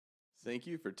Thank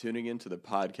you for tuning in to the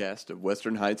podcast of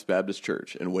Western Heights Baptist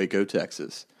Church in Waco,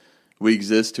 Texas. We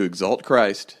exist to exalt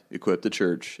Christ, equip the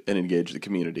church, and engage the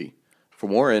community. For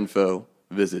more info,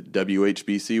 visit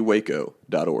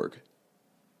whbcwaco.org.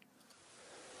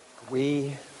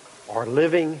 We are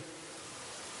living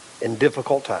in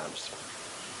difficult times.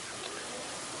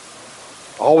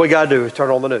 All we got to do is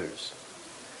turn on the news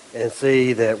and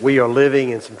see that we are living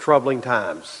in some troubling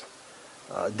times.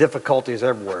 Difficulties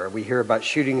everywhere. We hear about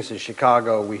shootings in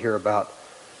Chicago. We hear about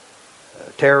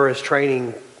terrorists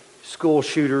training school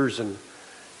shooters in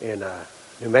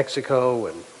New Mexico.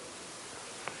 And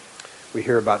we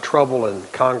hear about trouble in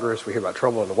Congress. We hear about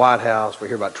trouble in the White House. We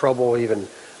hear about trouble even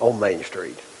on Main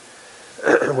Street.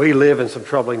 We live in some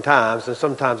troubling times, and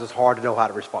sometimes it's hard to know how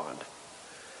to respond.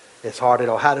 It's hard to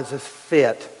know, how does this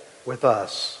fit with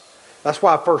us? That's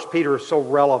why 1 Peter is so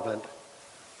relevant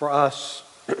for us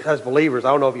as believers. I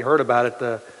don't know if you heard about it,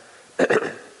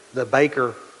 the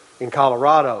baker in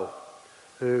Colorado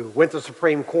who went to the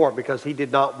Supreme Court because he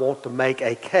did not want to make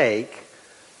a cake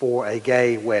for a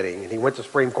gay wedding. And he went to the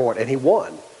Supreme Court and he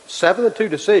won. 7-2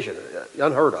 decision,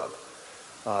 unheard of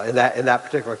in that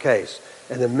particular case.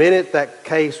 And the minute that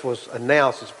case was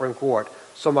announced at the Supreme Court,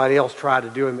 somebody else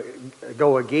tried to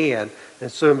go again and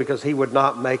sue him because he would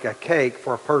not make a cake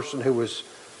for a person who was,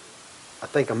 I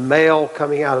think, a male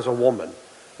coming out as a woman.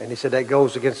 And he said that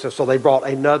goes against us. So they brought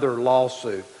another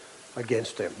lawsuit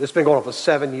against him. This has been going on for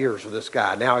 7 years with this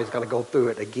guy. Now he's going to go through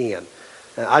it again.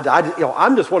 And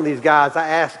I'm just one of these guys. I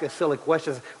ask a silly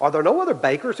questions. Are there no other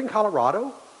bakers in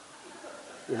Colorado?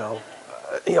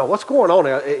 What's going on?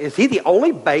 Is he the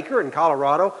only baker in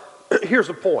Colorado? Here's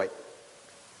the point.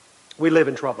 We live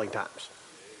in troubling times.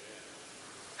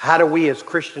 How do we as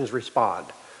Christians respond?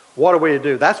 What are we to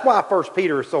do? That's why 1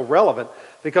 Peter is so relevant,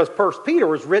 because 1 Peter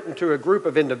was written to a group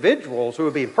of individuals who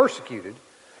were being persecuted,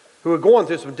 who were going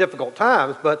through some difficult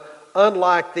times, but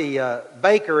unlike the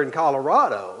baker in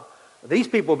Colorado, these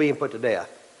people were being put to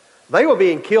death. They were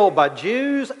being killed by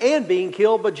Jews and being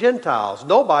killed by Gentiles.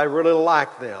 Nobody really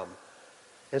liked them.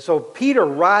 And so Peter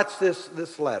writes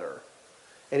this letter,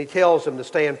 and he tells them to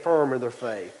stand firm in their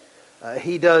faith.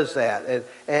 He does that.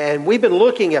 And we've been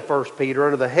looking at 1 Peter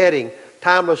under the heading,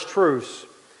 Timeless Truths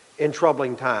in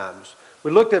Troubling Times.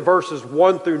 We looked at verses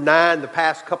 1 through 9 the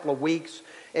past couple of weeks.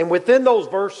 And within those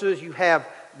verses, you have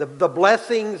the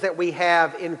blessings that we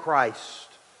have in Christ.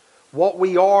 What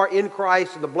we are in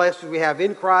Christ and the blessings we have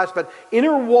in Christ. But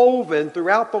interwoven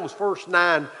throughout those first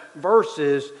 9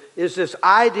 verses is this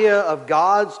idea of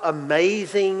God's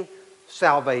amazing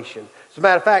salvation. As a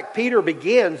matter of fact, Peter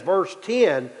begins verse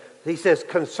 10. He says,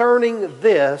 concerning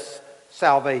this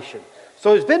salvation.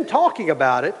 So he's been talking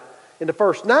about it in the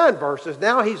first 9 verses.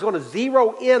 Now he's going to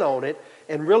zero in on it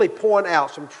and really point out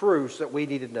some truths that we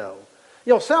need to know.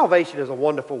 Salvation is a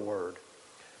wonderful word.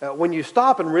 When you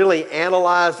stop and really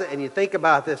analyze it and you think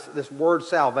about this word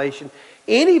salvation,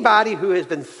 anybody who has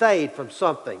been saved from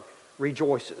something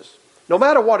rejoices. No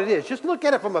matter what it is. Just look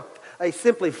at it from a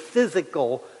simply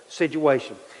physical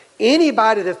situation.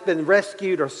 Anybody that's been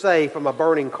rescued or saved from a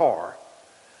burning car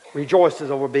rejoices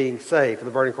over being saved from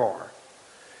the burning car.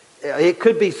 It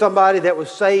could be somebody that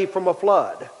was saved from a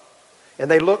flood.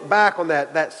 And they look back on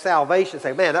that salvation and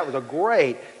say, man, that was a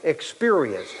great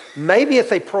experience. Maybe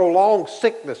it's a prolonged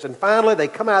sickness. And finally they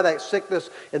come out of that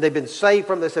sickness and they've been saved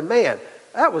from this. And man,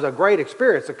 that was a great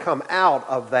experience to come out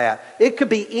of that. It could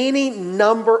be any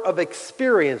number of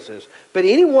experiences. But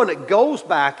anyone that goes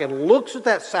back and looks at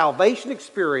that salvation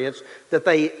experience that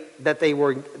they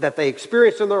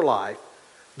experienced in their life,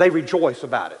 they rejoice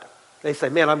about it. They say,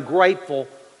 man, I'm grateful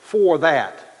for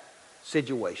that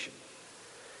situation.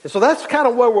 And so that's kind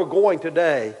of where we're going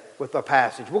today with the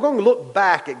passage. We're going to look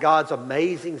back at God's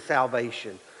amazing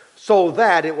salvation so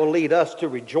that it will lead us to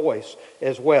rejoice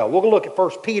as well. We're going to look at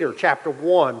 1 Peter chapter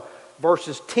 1,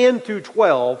 verses 10 through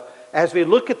 12, as we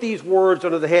look at these words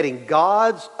under the heading,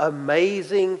 God's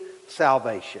amazing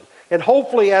salvation. And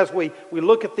hopefully as we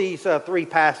look at these 3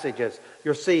 passages,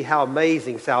 you'll see how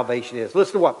amazing salvation is.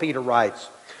 Listen to what Peter writes.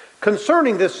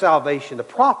 Concerning this salvation, the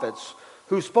prophets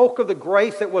who spoke of the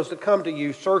grace that was to come to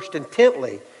you searched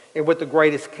intently and with the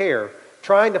greatest care,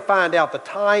 trying to find out the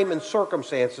time and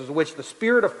circumstances which the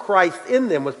Spirit of Christ in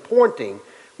them was pointing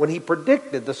when he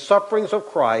predicted the sufferings of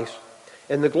Christ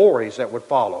and the glories that would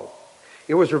follow.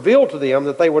 It was revealed to them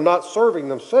that they were not serving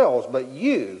themselves, but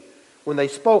you, when they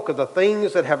spoke of the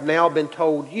things that have now been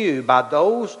told you by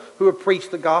those who have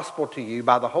preached the gospel to you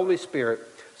by the Holy Spirit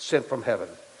sent from heaven.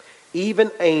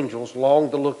 Even angels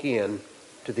long to look in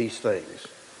to these things.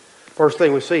 First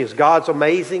thing we see is God's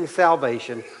amazing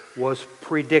salvation was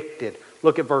predicted.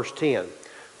 Look at verse 10.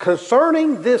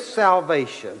 Concerning this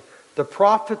salvation, the the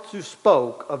prophets who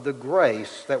spoke of the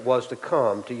grace that was to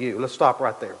come to you. Let's stop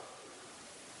right there.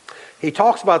 He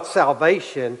talks about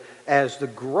salvation as the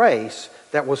grace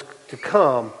that was to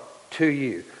come to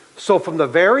you. So from the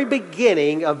very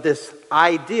beginning of this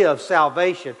idea of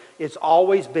salvation, it's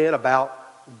always been about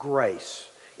grace.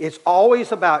 It's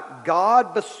always about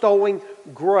God bestowing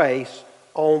grace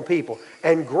on people.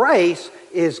 And grace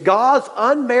is God's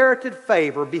unmerited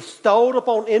favor bestowed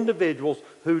upon individuals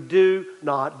who do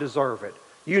not deserve it.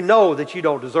 You know that you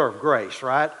don't deserve grace,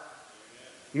 right?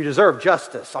 You deserve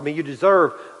justice. I mean, you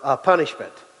deserve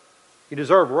punishment. You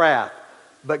deserve wrath.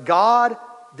 But God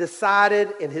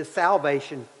decided in His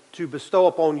salvation to bestow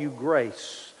upon you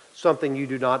grace, something you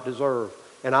do not deserve,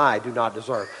 and I do not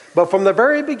deserve. But from the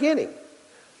very beginning,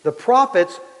 the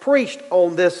prophets preached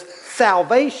on this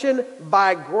salvation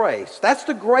by grace. That's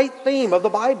the great theme of the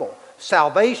Bible.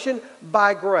 Salvation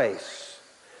by grace.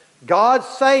 God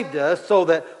saved us so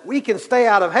that we can stay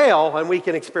out of hell and we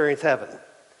can experience heaven.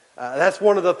 That's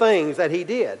one of the things that He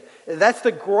did. That's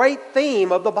the great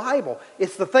theme of the Bible.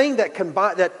 It's the thing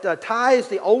that ties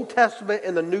the Old Testament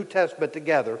and the New Testament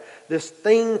together. This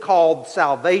thing called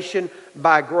salvation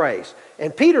by grace.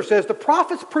 And Peter says the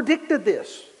prophets predicted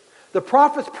this. The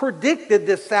prophets predicted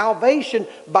this salvation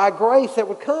by grace that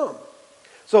would come.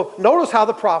 So notice how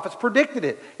the prophets predicted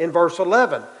it in verse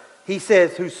 11. He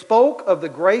says, who spoke of the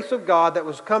grace of God that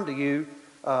was come to you.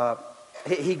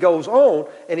 He goes on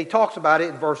and he talks about it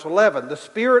in verse 11. The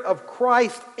Spirit of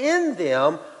Christ in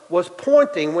them was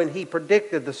pointing when He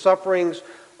predicted the sufferings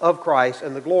of Christ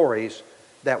and the glories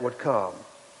that would come.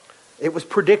 It was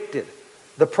predicted.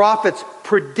 The prophets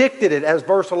predicted it, as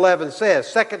verse 11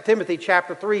 says. 2 Timothy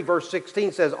chapter 3 verse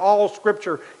 16 says, all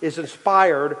Scripture is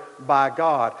inspired by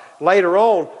God. Later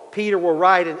on, Peter will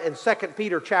write in 2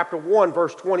 Peter chapter 1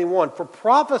 verse 21, for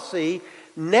prophecy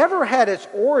never had its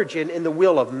origin in the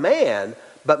will of man,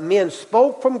 but men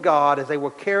spoke from God as they were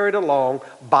carried along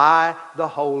by the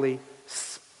Holy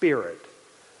Spirit.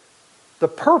 The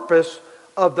purpose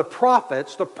of the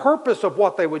prophets, the purpose of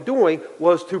what they were doing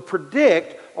was to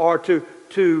predict or to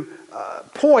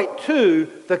point to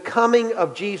the coming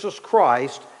of Jesus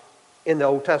Christ in the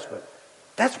Old Testament.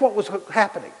 That's what was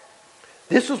happening.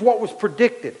 This is what was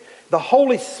predicted. The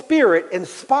Holy Spirit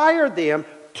inspired them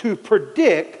to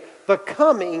predict the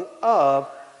coming of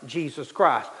Jesus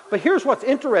Christ. But here's what's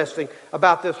interesting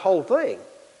about this whole thing.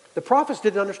 The prophets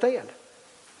didn't understand.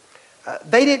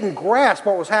 They didn't grasp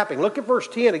what was happening. Look at verse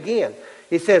 10 again.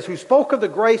 It says, who spoke of the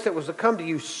grace that was to come to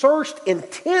you, searched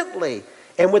intently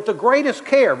and with the greatest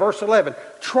care, verse 11,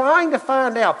 trying to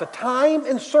find out the time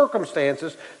and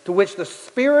circumstances to which the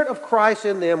Spirit of Christ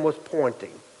in them was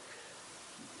pointing.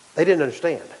 They didn't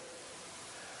understand.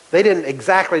 They didn't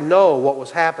exactly know what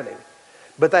was happening.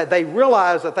 But that they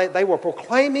realized that they were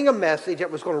proclaiming a message that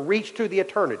was going to reach to the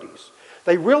eternities.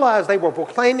 They realized they were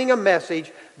proclaiming a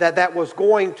message that was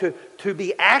going to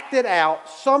be acted out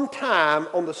sometime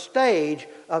on the stage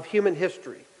of human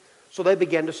history. So they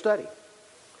began to study.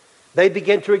 They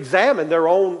began to examine their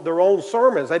own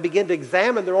sermons. They began to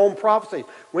examine their own prophecies.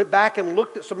 Went back and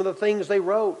looked at some of the things they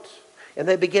wrote. And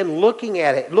they began looking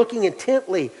at it, looking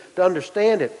intently to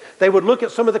understand it. They would look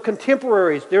at some of the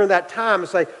contemporaries during that time and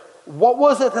say, what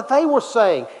was it that they were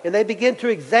saying? And they begin to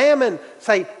examine,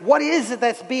 say, what is it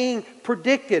that's being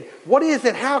predicted? What is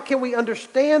it? How can we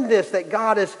understand this that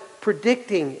God is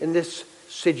predicting in this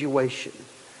situation?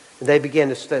 And they began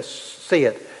to see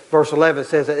it. Verse 11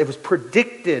 says that it was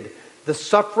predicted the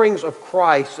sufferings of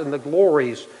Christ and the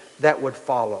glories that would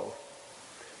follow.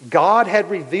 God had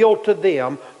revealed to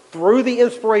them through the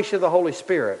inspiration of the Holy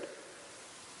Spirit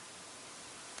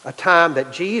a time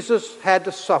that Jesus had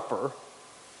to suffer,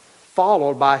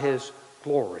 followed by His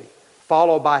glory,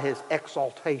 followed by His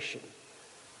exaltation.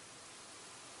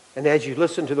 And as you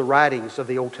listen to the writings of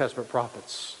the Old Testament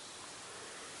prophets,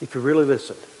 if you really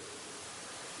listen,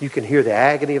 you can hear the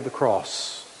agony of the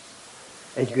cross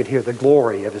and you can hear the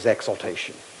glory of His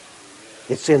exaltation.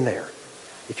 It's in there.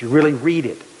 If you really read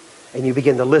it and you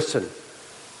begin to listen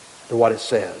to what it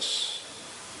says.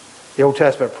 The Old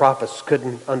Testament prophets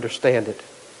couldn't understand it.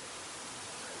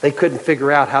 They couldn't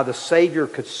figure out how the Savior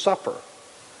could suffer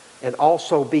and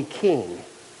also be king.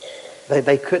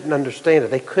 They couldn't understand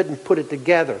it. They couldn't put it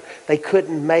together. They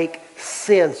couldn't make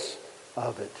sense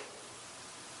of it.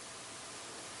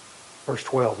 Verse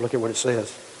 12, look at what it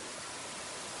says.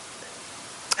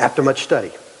 After much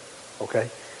study, okay,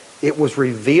 it was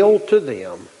revealed to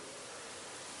them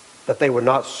that they were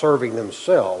not serving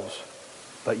themselves,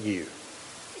 but you.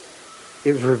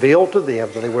 It was revealed to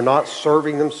them that they were not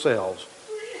serving themselves,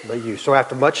 but you. So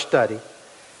after much study,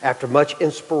 after much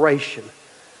inspiration,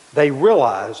 They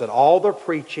realized that all their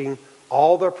preaching,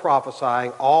 all their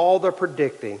prophesying, all their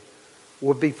predicting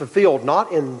would be fulfilled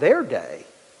not in their day,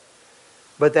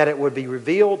 but that it would be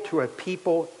revealed to a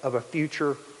people of a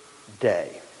future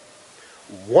day.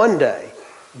 One day,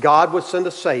 God would send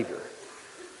a Savior,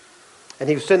 and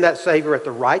He would send that Savior at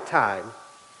the right time,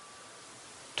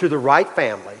 to the right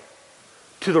family,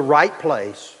 to the right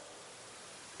place,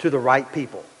 to the right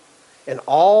people. And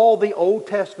all the Old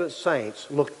Testament saints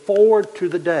looked forward to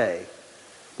the day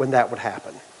when that would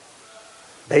happen.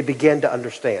 They began to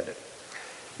understand it.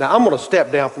 Now, I'm going to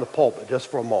step down from the pulpit just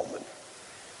for a moment.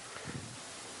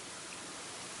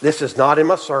 This is not in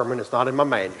my sermon. It's not in my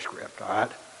manuscript, all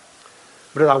right?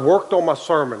 But as I worked on my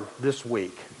sermon this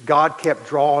week, God kept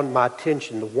drawing my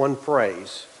attention to one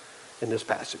phrase in this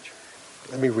passage.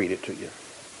 Let me read it to you.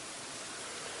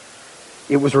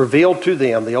 It was revealed to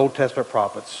them, the Old Testament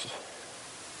prophets,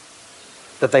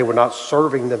 that they were not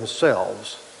serving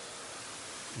themselves,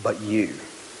 but you.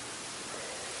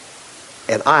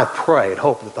 And I pray and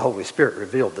hope that the Holy Spirit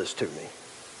revealed this to me.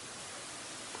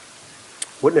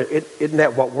 Isn't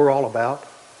that what we're all about?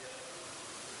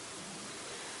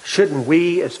 Shouldn't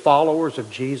we, as followers of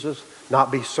Jesus,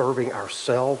 not be serving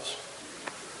ourselves,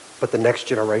 but the next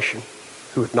generation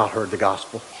who have not heard the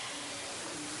gospel?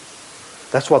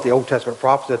 That's what the Old Testament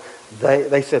prophets said.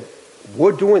 They said,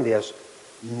 we're doing this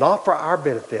not for our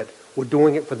benefit. We're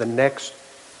doing it for the next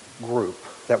group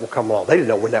that will come along. They didn't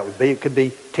know when that would be. It could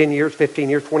be 10 years, 15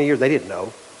 years, 20 years. They didn't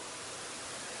know.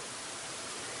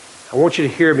 I want you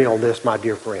to hear me on this, my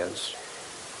dear friends,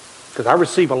 because I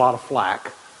receive a lot of flack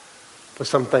for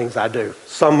some things I do.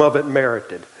 Some of it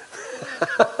merited.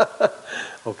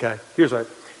 Okay? Here's what.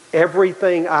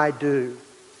 Everything I do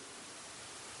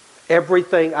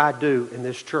in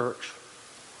this church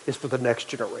is for the next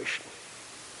generation.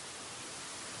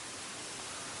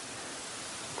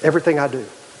 Everything I do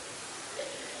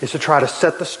is to try to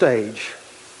set the stage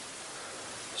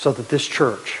so that this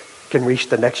church can reach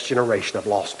the next generation of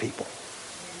lost people.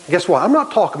 Guess what? I'm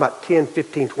not talking about 10,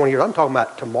 15, 20 years. I'm talking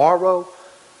about tomorrow,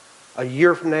 a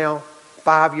year from now,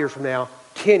 5 years from now,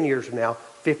 10 years from now,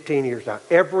 15 years from now.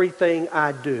 Everything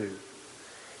I do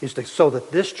is so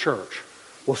that this church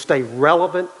will stay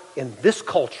relevant in this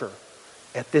culture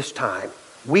at this time.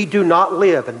 We do not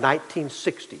live in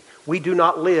 1960. We do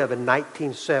not live in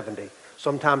 1970.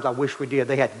 Sometimes I wish we did.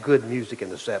 They had good music in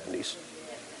the 70s.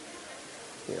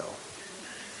 You know,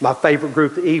 my favorite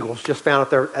group, the Eagles, just found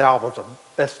out their album's a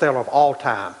bestseller of all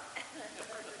time.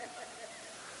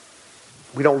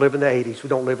 We don't live in the 80s. We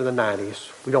don't live in the 90s.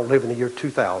 We don't live in the year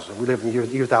 2000. We live in the year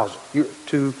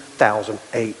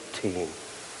 2018.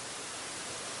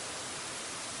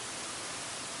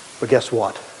 But guess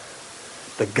what?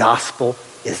 The gospel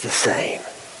is the same.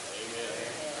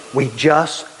 We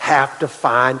just have to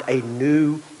find a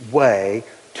new way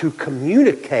to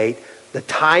communicate the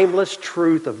timeless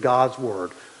truth of God's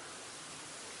Word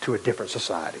to a different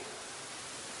society.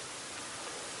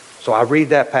 So I read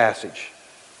that passage.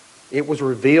 It was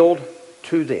revealed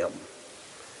to them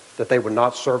that they were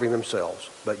not serving themselves,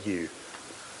 but you.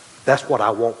 That's what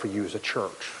I want for you as a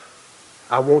church.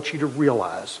 I want you to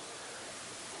realize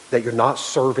that you're not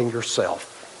serving yourself.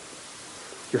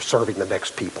 You're serving the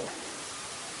next people.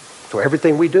 So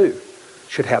everything we do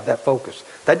should have that focus.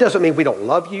 That doesn't mean we don't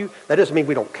love you. That doesn't mean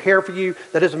we don't care for you.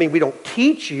 That doesn't mean we don't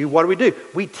teach you. What do?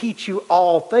 We teach you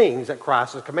all things that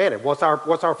Christ has commanded. What's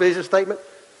our vision statement?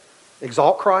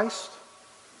 Exalt Christ.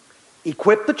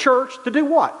 Equip the church to do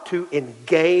what? To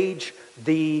engage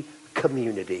the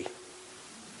community.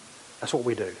 That's what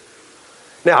we do.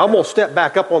 Now, I'm going to step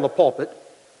back up on the pulpit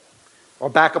or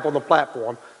back up on the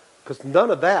platform because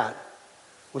none of that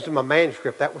was in my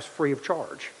manuscript. That was free of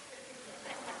charge.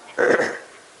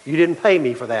 You didn't pay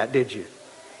me for that, did you?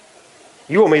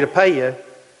 You want me to pay you.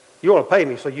 You want to pay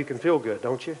me so you can feel good,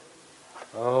 don't you?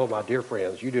 Oh, my dear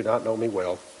friends, you do not know me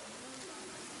well.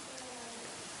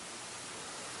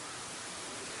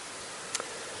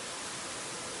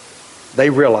 They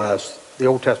realized, the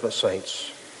Old Testament saints,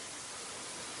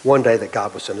 one day that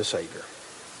God would send a Savior.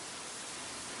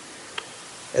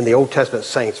 And the Old Testament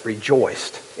saints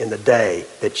rejoiced in the day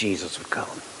that Jesus would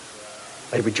come.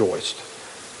 They rejoiced.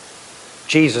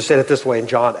 Jesus said it this way in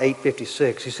John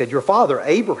 8:56. He said, your father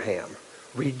Abraham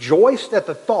rejoiced at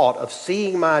the thought of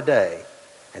seeing my day,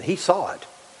 and he saw it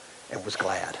and was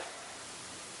glad.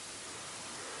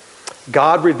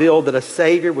 God revealed that a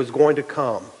Savior was going to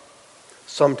come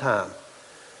sometime.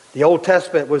 The Old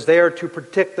Testament was there to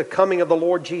predict the coming of the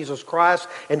Lord Jesus Christ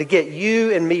and to get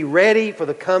you and me ready for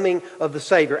the coming of the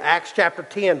Savior. Acts chapter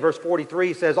 10, verse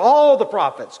 43 says, all the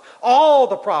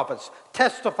prophets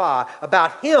testify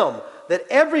about Him, that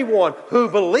everyone who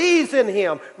believes in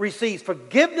Him receives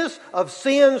forgiveness of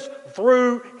sins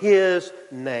through His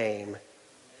name.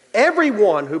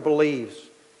 Everyone who believes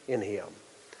in Him.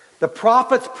 The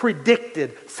prophets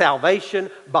predicted salvation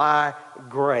by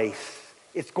grace.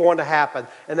 It's going to happen.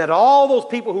 And that all those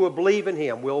people who will believe in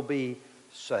Him will be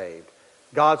saved.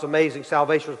 God's amazing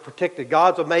salvation was predicted.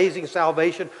 God's amazing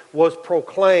salvation was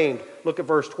proclaimed. Look at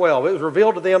verse 12. It was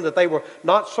revealed to them that they were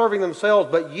not serving themselves,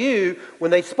 but you,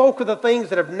 when they spoke of the things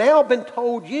that have now been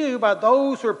told you by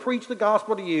those who have preached the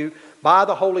gospel to you by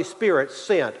the Holy Spirit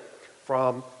sent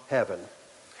from heaven.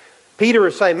 Peter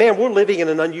is saying, man, we're living in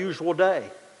an unusual day.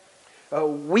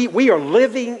 We are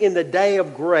living in the day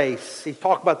of grace. He's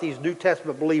talking about these New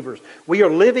Testament believers. We are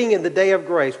living in the day of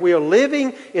grace. We are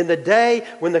living in the day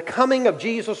when the coming of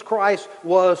Jesus Christ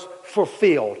was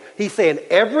fulfilled. He's saying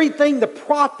everything the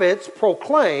prophets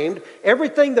proclaimed,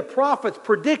 everything the prophets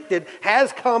predicted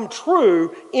has come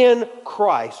true in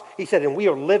Christ. He said, and we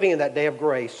are living in that day of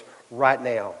grace right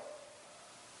now.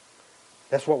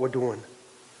 That's what we're doing.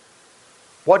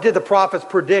 What did the prophets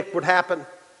predict would happen?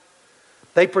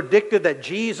 They predicted that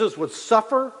Jesus would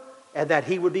suffer and that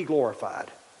He would be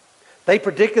glorified. They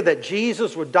predicted that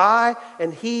Jesus would die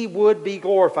and He would be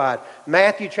glorified.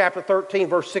 Matthew chapter 13,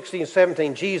 verse 16 and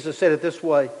 17, Jesus said it this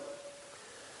way,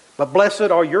 but blessed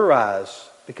are your eyes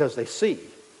because they see,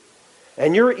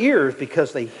 and your ears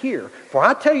because they hear. For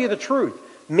I tell you the truth,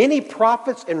 many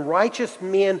prophets and righteous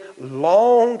men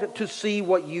longed to see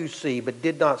what you see, but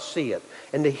did not see it,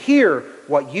 and to hear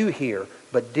what you hear,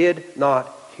 but did not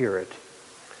hear it.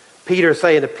 Peter is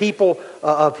saying the people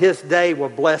of his day were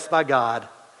blessed by God.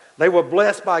 They were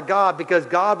blessed by God because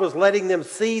God was letting them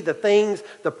see the things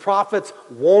the prophets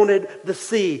wanted to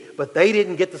see, but they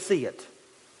didn't get to see it.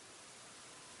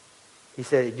 He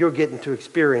said, you're getting to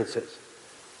experience it.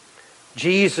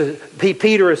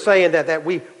 Peter is saying that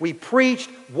we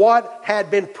preached what had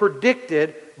been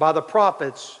predicted by the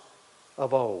prophets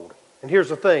of old. And here's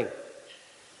the thing.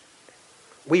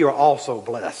 We are also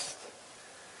blessed.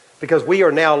 Because we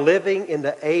are now living in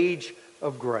the age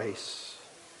of grace.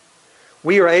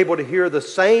 We are able to hear the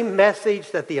same message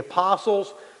that the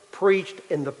apostles preached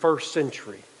in the first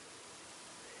century.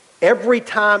 Every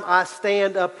time I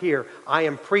stand up here, I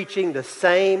am preaching the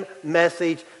same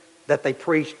message that they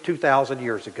preached 2,000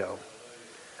 years ago.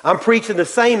 I'm preaching the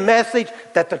same message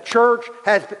that the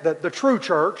true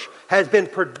church has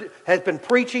been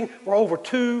preaching for over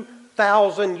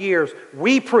 2,000 years.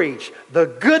 We preach the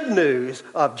good news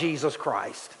of Jesus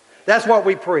Christ. That's what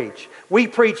we preach. We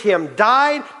preach Him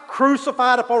died,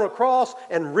 crucified upon a cross,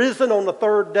 and risen on the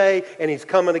third day, and He's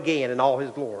coming again in all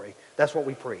His glory. That's what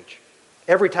we preach.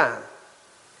 Every time.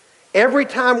 Every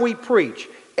time we preach,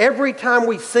 every time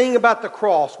we sing about the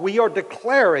cross, we are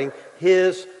declaring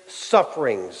His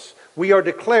sufferings. We are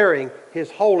declaring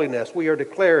His holiness. We are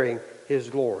declaring His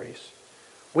glories.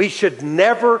 We should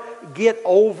never get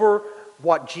over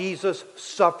what Jesus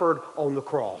suffered on the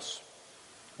cross.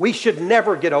 We should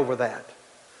never get over that.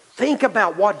 Think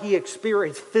about what He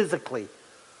experienced physically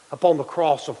upon the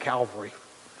cross of Calvary.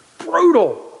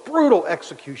 Brutal, brutal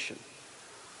execution.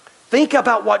 Think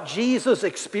about what Jesus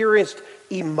experienced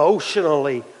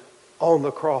emotionally on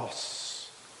the cross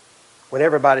when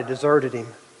everybody deserted Him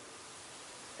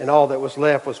and all that was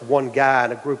left was one guy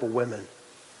and a group of women.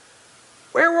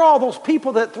 Where were all those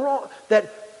people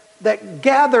that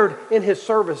gathered in His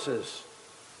services?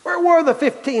 Where were the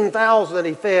 15,000 that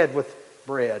He fed with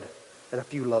bread and a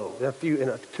few loaves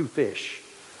and two fish?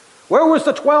 Where was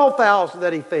the 12,000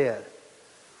 that He fed?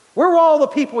 Where were all the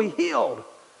people He healed?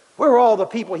 Where were all the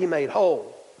people He made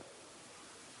whole?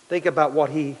 Think about what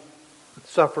He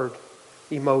suffered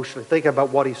emotionally. Think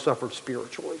about what He suffered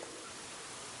spiritually.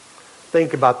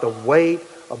 Think about the weight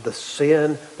of the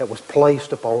sin that was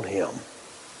placed upon Him.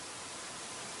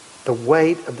 The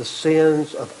weight of the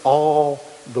sins of all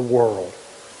the world,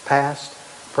 past,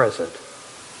 present,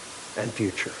 and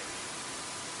future,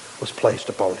 was placed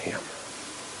upon Him.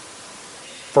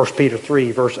 1 Peter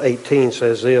 3, verse 18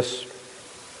 says this,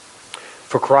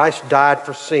 for Christ died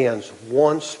for sins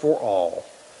once for all,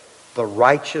 the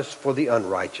righteous for the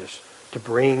unrighteous, to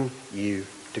bring you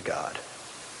to God.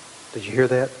 Did you hear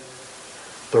that?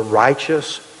 The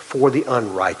righteous for the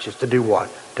unrighteous. To do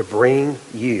what? To bring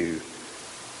you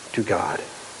to God.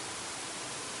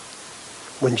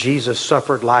 When Jesus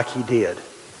suffered like He did,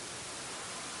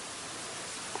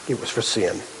 it was for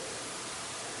sin.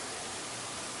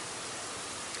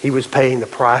 He was paying the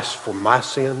price for my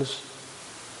sins,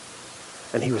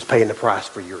 and he was paying the price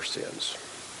for your sins.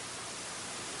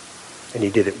 And he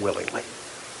did it willingly.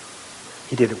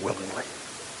 He did it willingly.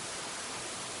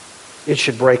 It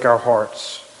should break our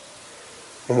hearts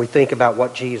when we think about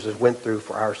what Jesus went through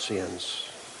for our sins.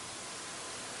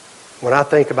 When I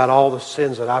think about all the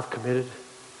sins that I've committed,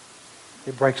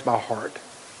 it breaks my heart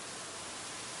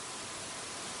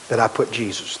that I put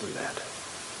Jesus through that.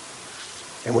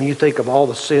 And when you think of all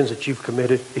the sins that you've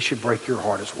committed, it should break your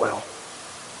heart as well.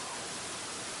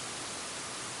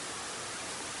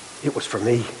 It was for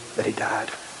me that he died.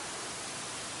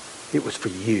 It was for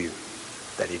you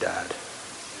that he died.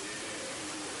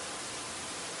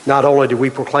 Not only do we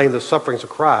proclaim the sufferings of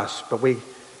Christ, but we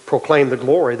proclaim the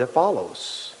glory that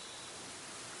follows.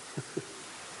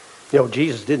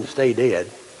 Jesus didn't stay dead.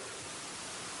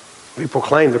 We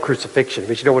proclaim the crucifixion.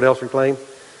 But you know what else we claim?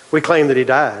 We claim that he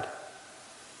died.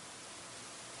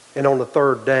 And on the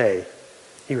third day,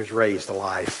 he was raised to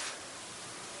life.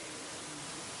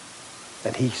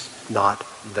 And he's not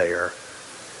there.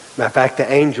 Matter of fact, the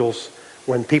angels,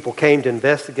 when people came to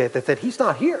investigate, they said, he's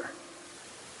not here.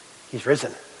 He's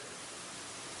risen.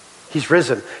 He's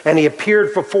risen. And he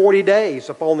appeared for 40 days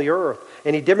upon the earth.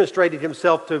 And he demonstrated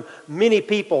himself to many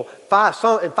people,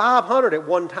 500 at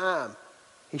one time.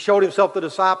 He showed himself to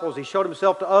disciples. He showed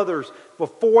himself to others for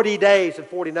 40 days and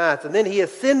 40 nights. And then he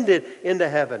ascended into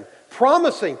heaven,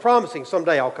 promising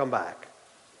someday I'll come back.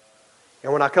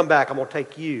 And when I come back, I'm going to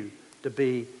take you to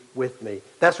be with me.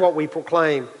 That's what we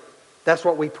proclaim. That's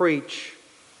what we preach.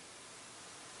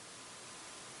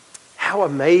 How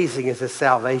amazing is this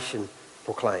salvation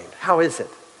proclaimed? How is it?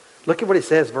 Look at what it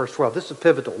says, verse 12. This is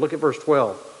pivotal. Look at verse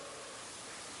 12.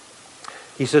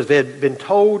 He says, they had been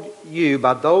told you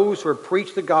by those who have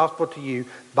preached the gospel to you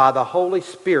by the Holy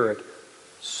Spirit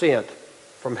sent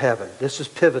from heaven. This is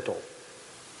pivotal.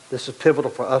 This is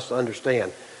pivotal for us to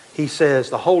understand. He says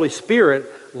the Holy Spirit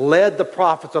led the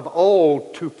prophets of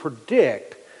old to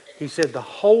predict. He said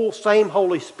the same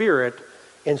Holy Spirit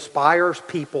inspires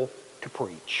people to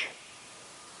preach.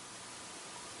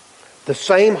 The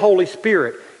same Holy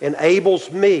Spirit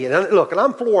enables me. And look, and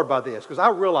I'm floored by this because I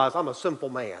realize I'm a simple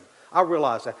man. I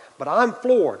realize that. But I'm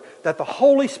floored that the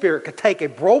Holy Spirit could take a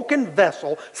broken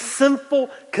vessel, sinful,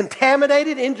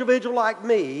 contaminated individual like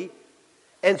me,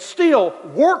 and still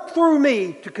work through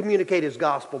me to communicate his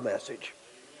gospel message.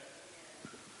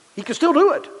 He can still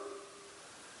do it.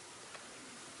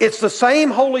 It's the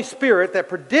same Holy Spirit that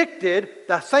predicted,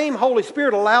 the same Holy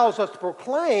Spirit allows us to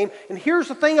proclaim. And here's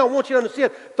the thing I want you to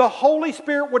understand. The Holy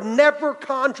Spirit would never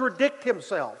contradict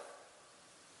himself.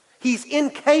 He's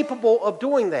incapable of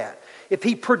doing that. If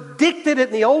he predicted it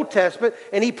in the Old Testament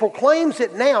and he proclaims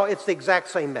it now, it's the exact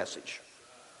same message.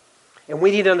 And we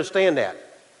need to understand that.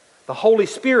 The Holy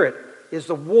Spirit is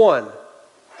the one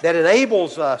that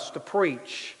enables us to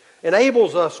preach,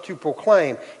 enables us to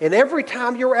proclaim. And every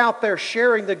time you're out there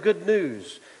sharing the good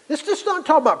news, this is not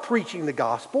talking about preaching the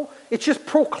gospel. It's just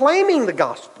proclaiming the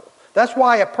gospel. That's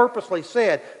why I purposely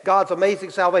said God's amazing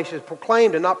salvation is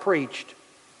proclaimed and not preached.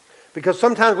 Because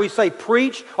sometimes we say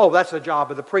preach, oh, that's the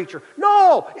job of the preacher.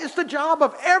 No, it's the job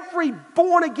of every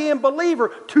born-again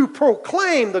believer to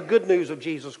proclaim the good news of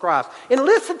Jesus Christ. And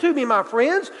listen to me, my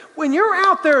friends, when you're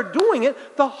out there doing it,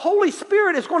 the Holy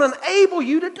Spirit is going to enable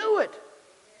you to do it.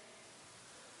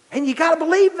 And you got to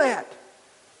believe that.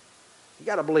 You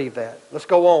got to believe that. Let's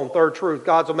go on. Third truth,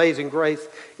 God's amazing grace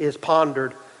is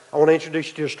pondered. I want to introduce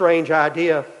you to a strange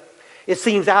idea. It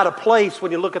seems out of place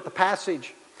when you look at the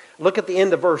passage. Look at the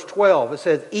end of verse 12. It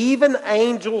says, even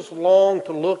angels long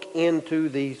to look into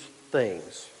these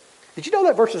things. Did you know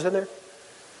that verse is in there?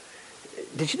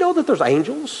 Did you know that there's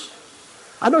angels?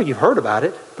 I know you've heard about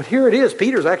it, but here it is.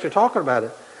 Peter's actually talking about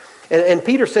it. And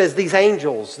Peter says these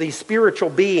angels, these spiritual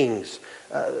beings,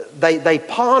 they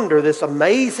ponder this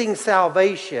amazing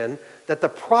salvation that the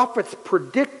prophets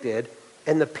predicted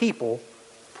and the people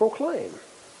proclaim.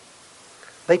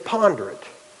 They ponder it.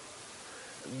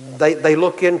 They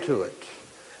look into it.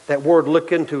 That word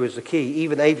look into is the key.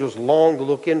 Even angels long to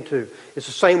look into. It's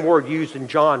the same word used in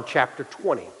John chapter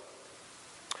 20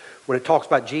 when it talks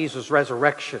about Jesus'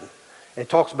 resurrection. And it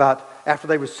talks about after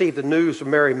they received the news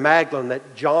from Mary Magdalene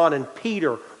that John and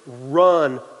Peter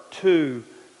run to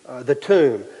the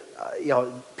tomb.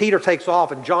 Peter takes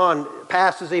off and John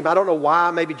passes him. I don't know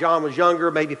why. Maybe John was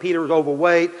younger. Maybe Peter was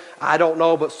overweight. I don't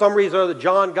know. But some reason or other,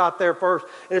 John got there first.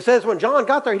 And it says when John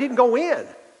got there, he didn't go in.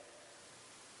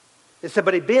 It said,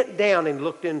 but he bent down and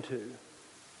looked into.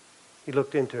 He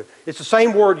looked into it. It's the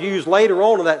same word used later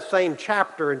on in that same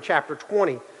chapter, in chapter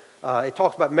 20. It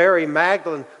talks about Mary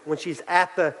Magdalene when she's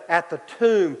at the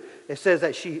tomb. it says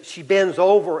that she bends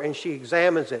over and she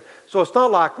examines it. So it's not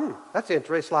like, that's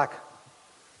interesting. It's like,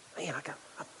 man,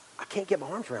 I can't get my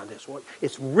arms around this.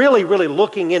 It's really, really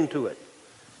looking into it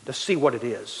to see what it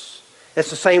is. It's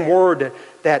the same word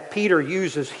that Peter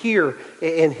uses here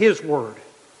in his word.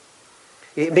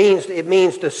 It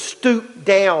means to stoop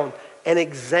down and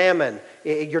examine.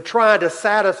 You're trying to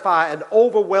satisfy an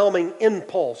overwhelming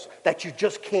impulse that you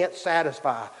just can't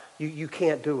satisfy. You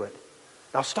can't do it.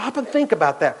 Now stop and think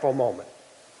about that for a moment.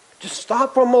 Just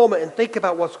stop for a moment and think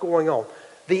about what's going on.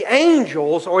 The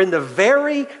angels are in the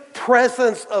very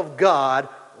presence of God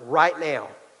right now.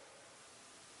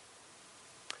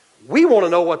 We want to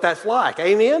know what that's like.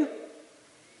 Amen?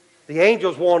 The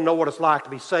angels want to know what it's like to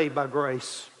be saved by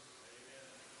grace.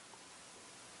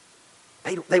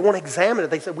 They want to examine it.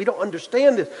 They say, we don't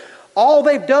understand this. All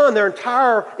they've done their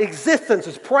entire existence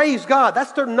is praise God.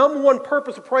 That's their number one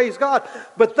purpose, to praise God.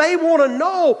 But they want to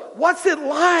know, what's it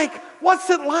like? What's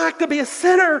it like to be a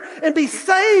sinner and be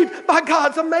saved by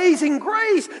God's amazing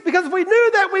grace? Because if we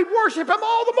knew that, we'd worship Him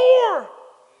all the more.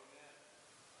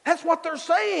 That's what they're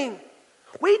saying.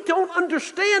 We don't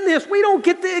understand this. We don't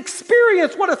get to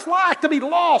experience what it's like to be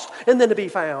lost and then to be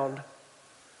found.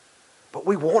 But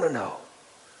we want to know.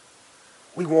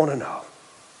 We want to know.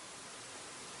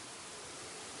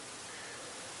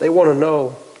 They want to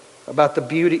know about the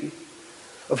beauty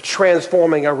of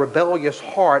transforming a rebellious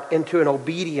heart into an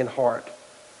obedient heart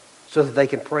so that they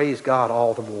can praise God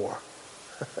all the more.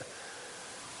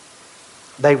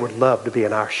 They would love to be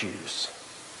in our shoes.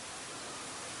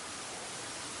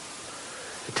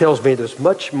 It tells me there's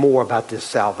much more about this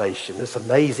salvation, this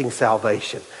amazing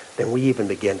salvation, than we even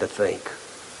begin to think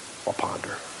or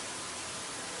ponder.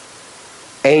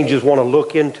 Angels want to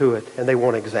look into it and they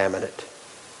want to examine it.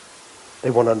 They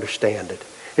want to understand it.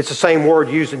 It's the same word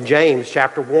used in James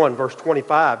chapter 1, verse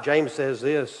 25. James says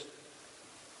this,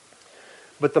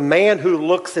 but the man who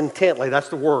looks intently, that's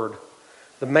the word,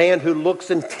 the man who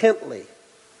looks intently,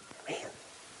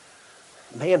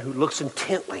 man who looks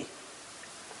intently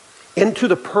into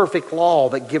the perfect law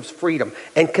that gives freedom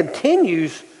and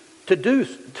continues to do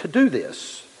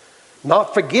this,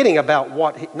 not forgetting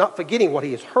what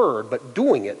he has heard, but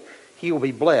doing it, he will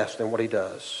be blessed in what he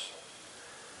does.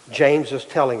 James is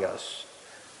telling us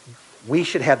we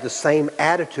should have the same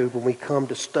attitude when we come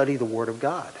to study the Word of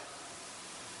God.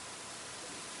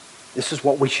 This is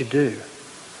what we should do.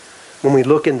 When we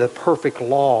look in the perfect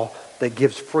law that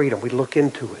gives freedom, we look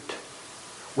into it.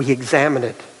 We examine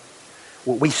it.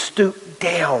 We stoop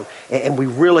down and we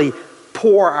really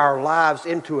pour our lives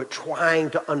into it, trying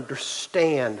to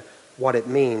understand what it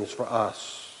means for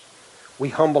us. We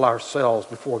humble ourselves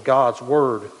before God's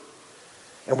Word,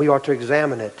 and we are to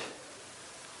examine it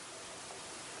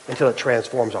until it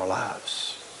transforms our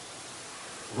lives.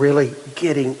 Really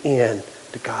getting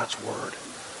into God's Word.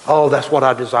 Oh, that's what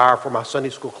I desire for my Sunday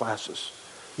school classes.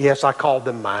 Yes, I called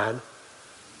them mine.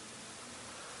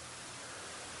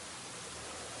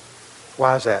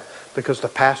 Why is that? Because the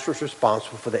pastor is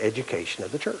responsible for the education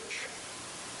of the church.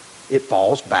 It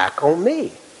falls back on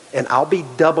me. And I'll be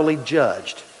doubly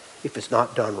judged if it's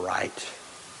not done right.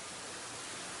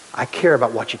 I care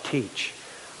about what you teach.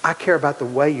 I care about the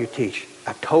way you teach.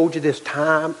 I've told you this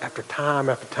time after time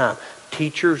after time.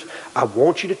 Teachers, I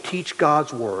want you to teach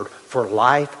God's Word for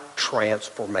life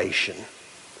transformation.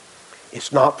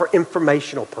 It's not for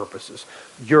informational purposes.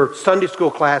 Your Sunday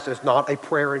school class is not a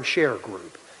prayer and share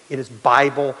group. It is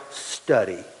Bible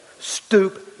study.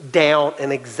 Stoop down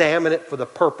and examine it for the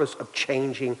purpose of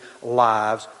changing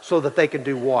lives so that they can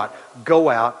do what? Go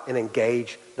out and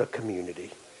engage the community.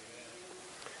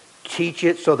 Teach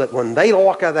it so that when they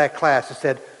walk out of that class, they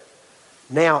said,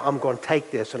 now I'm going to take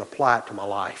this and apply it to my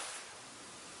life.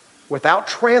 Without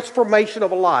transformation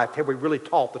of a life, have we really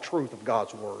taught the truth of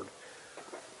God's Word?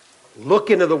 Look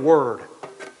into the Word.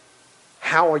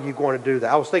 How are you going to do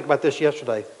that? I was thinking about this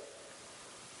yesterday.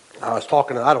 I was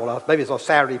talking to, I don't know, maybe it's a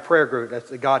Saturday prayer group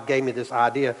that God gave me this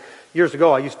idea. Years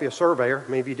ago, I used to be a surveyor.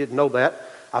 Many of you didn't know that.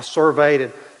 I surveyed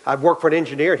and I'd work for an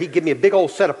engineer. He'd give me a big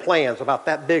old set of plans about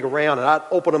that big around, and I'd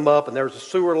open them up, and there was the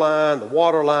sewer line, the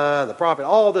water line, the property,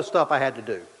 all this stuff I had to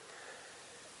do.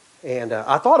 And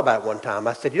I thought about it one time.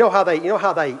 I said, you know how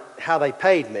they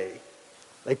paid me?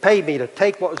 They paid me to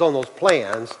take what was on those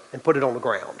plans and put it on the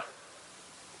ground.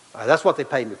 That's what they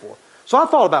paid me for. So I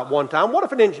thought about one time, what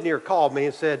if an engineer called me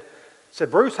and said,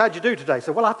 Bruce, how'd you do today? I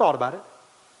said, well, I thought about it.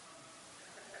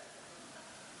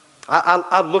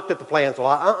 I looked at the plans a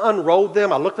lot. I unrolled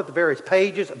them. I looked at the various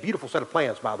pages. A beautiful set of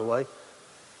plans, by the way.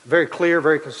 Very clear,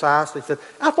 very concise. They said,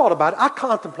 I thought about it. I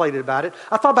contemplated about it.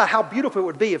 I thought about how beautiful it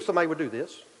would be if somebody would do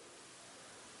this.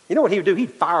 You know what he would do?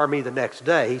 He'd fire me the next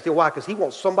day. He said, why? Because he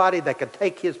wants somebody that can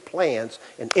take his plans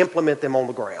and implement them on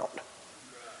the ground.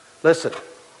 Listen,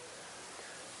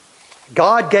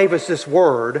 God gave us this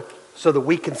word so that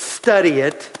we can study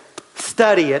it,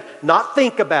 not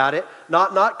think about it,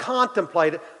 not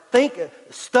contemplate it.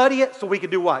 Study it so we can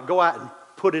do what? Go out and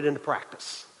put it into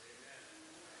practice.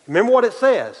 Remember what it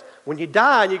says. When you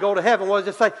die and you go to heaven, what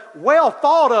does it say? Well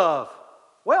thought of.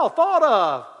 Well thought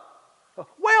of.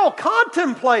 Well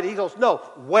contemplated. He goes, no,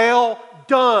 well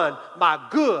done, my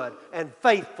good and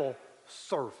faithful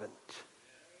servant.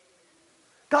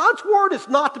 God's word is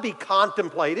not to be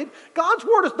contemplated. God's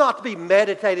word is not to be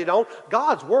meditated on.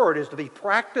 God's word is to be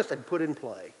practiced and put in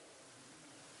play.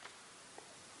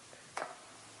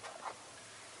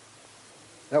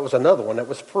 That was another one that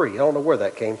was free. I don't know where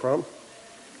that came from.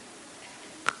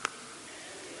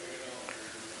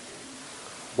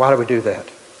 Why do we do that?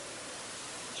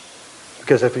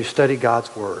 Because if we study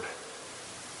God's word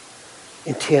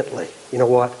intently, you know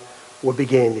what? We're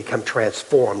beginning to become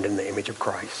transformed in the image of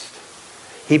Christ.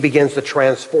 He begins to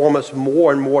transform us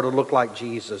more and more to look like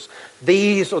Jesus.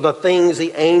 These are the things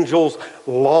the angels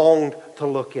longed to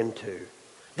look into.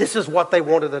 This is what they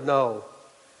wanted to know.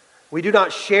 They did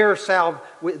not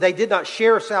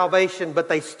share salvation, but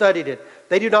they studied it.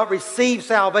 They do not receive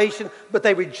salvation, but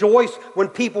they rejoice when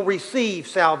people receive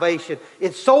salvation.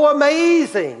 It's so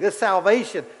amazing, this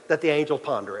salvation, that the angels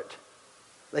ponder it.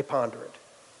 They ponder it.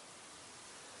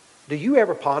 Do you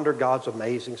ever ponder God's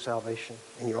amazing salvation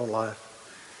in your own life?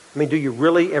 I mean, do you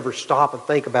really ever stop and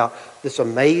think about this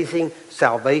amazing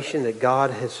salvation that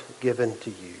God has given to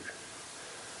you?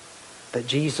 That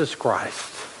Jesus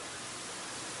Christ,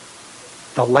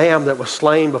 the Lamb that was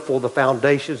slain before the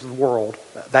foundations of the world,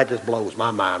 that just blows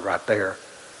my mind right there,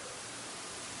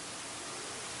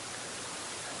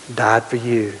 died for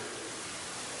you.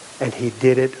 And he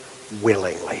did it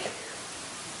willingly.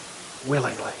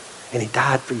 Willingly. And he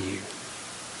died for you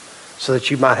so that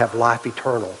you might have life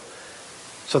eternal,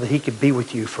 so that he could be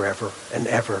with you forever and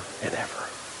ever and ever.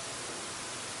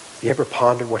 You ever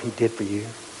pondered what he did for you?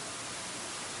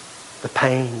 The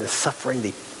pain, the suffering,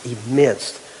 the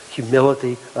immense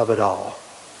humility of it all.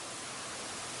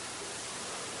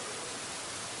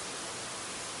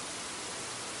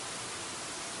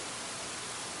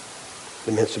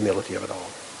 The immense humility of it all.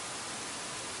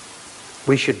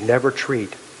 We should never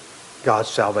treat God's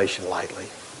salvation lightly.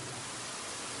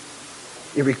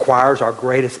 It requires our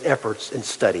greatest efforts in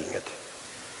studying it.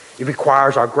 It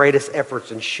requires our greatest efforts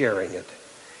in sharing it.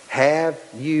 Have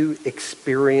you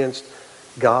experienced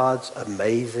God's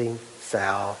amazing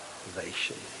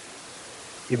salvation?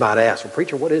 You might ask, well,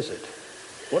 preacher, what is it?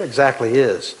 What exactly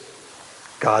is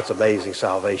God's amazing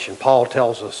salvation? Paul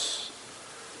tells us,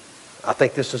 I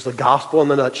think this is the gospel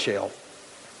in a nutshell.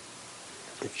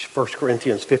 It's 1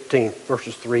 Corinthians 15,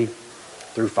 verses 3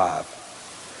 through 5.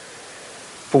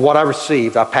 For what I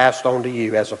received, I passed on to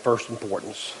you as of first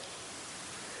importance,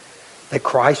 that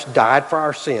Christ died for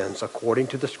our sins according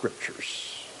to the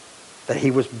Scriptures, that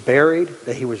he was buried,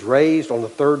 that he was raised on the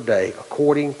third day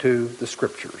according to the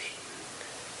Scriptures,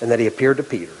 and that he appeared to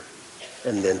Peter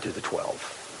and then to the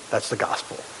 12. That's the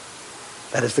gospel.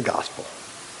 That is the gospel.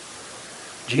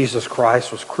 Jesus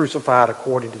Christ was crucified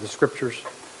according to the Scriptures.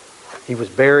 He was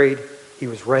buried. He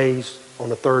was raised on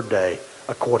the third day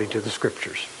according to the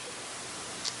Scriptures.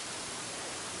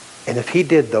 And if he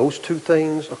did those two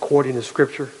things according to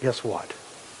Scripture, guess what?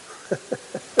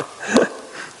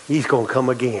 He's going to come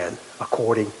again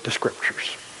according to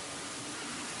Scriptures.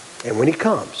 And when he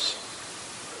comes,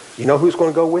 you know who's going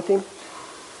to go with him?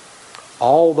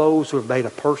 All those who have made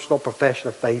a personal profession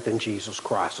of faith in Jesus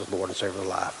Christ as Lord and Savior of their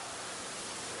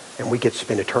life. And we get to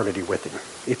spend eternity with him.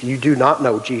 If you do not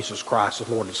know Jesus Christ as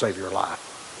Lord and Savior of your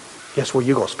life, guess where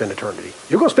you're going to spend eternity?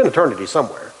 You're going to spend eternity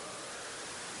somewhere.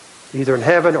 Either in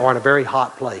heaven or in a very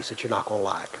hot place that you're not going to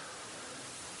like.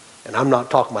 And I'm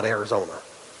not talking about Arizona.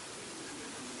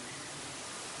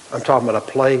 I'm talking about a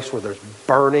place where there's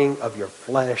burning of your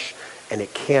flesh and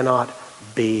it cannot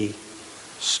be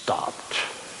stopped.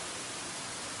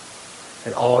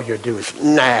 And all you do is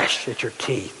gnash at your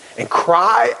teeth and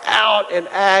cry out in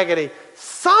agony,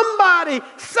 somebody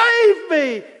save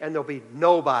me! And there'll be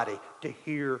nobody to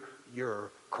hear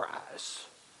your cries.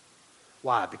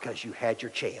 Why? Because you had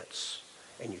your chance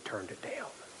and you turned it down.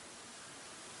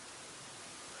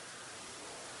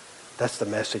 That's the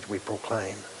message we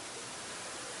proclaim.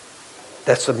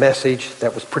 That's the message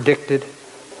that was predicted.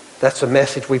 That's the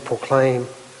message we proclaim.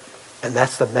 And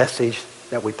that's the message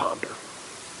that we ponder.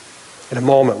 In a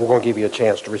moment, we're going to give you a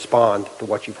chance to respond to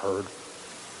what you've heard.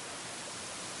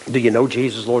 Do you know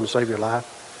Jesus, Lord and Savior of your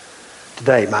life?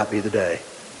 Today might be the day.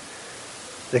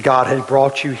 that God has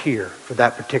brought you here for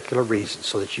that particular reason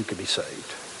so that you can be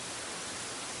saved.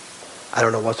 I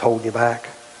don't know what's holding you back,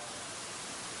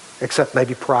 except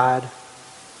maybe pride,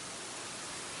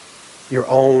 your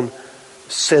own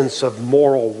sense of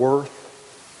moral worth.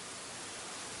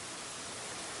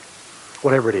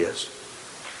 Whatever it is,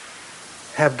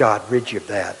 have God rid you of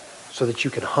that so that you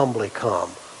can humbly come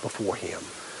before Him.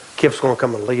 Kip's going to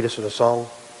come and lead us in a song.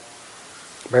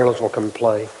 Marilyn's going to come and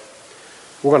play.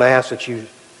 We're going to ask that you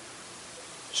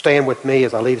stand with me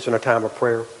as I lead us in a time of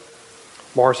prayer.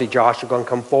 Marcy, Josh are going to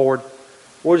come forward.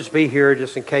 We'll just be here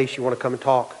just in case you want to come and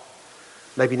talk.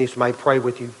 Maybe you need somebody to pray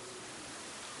with you.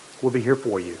 We'll be here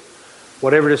for you.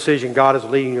 Whatever decision God is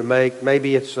leading you to make,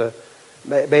 maybe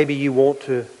you want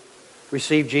to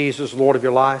receive Jesus as Lord of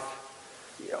your life.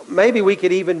 Maybe we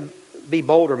could even be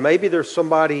bolder. Maybe there's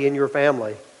somebody in your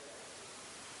family,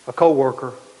 a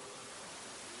co-worker,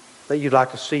 that you'd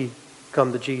like to see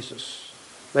come to Jesus.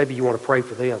 Maybe you want to pray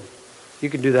for them. You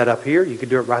can do that up here. You can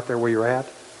do it right there where you're at.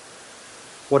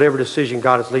 Whatever decision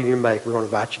God is leading you to make, we're going to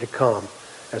invite you to come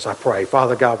as I pray.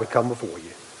 Father God, we come before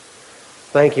you.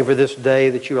 Thank you for this day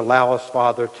that you allow us,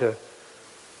 Father,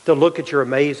 to look at your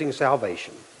amazing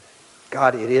salvation.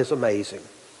 God, it is amazing.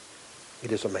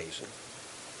 It is amazing.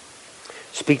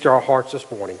 Speak to our hearts this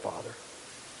morning, Father.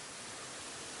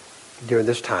 During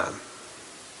this time,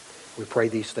 we pray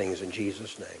these things in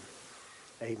Jesus' name.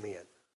 Amen.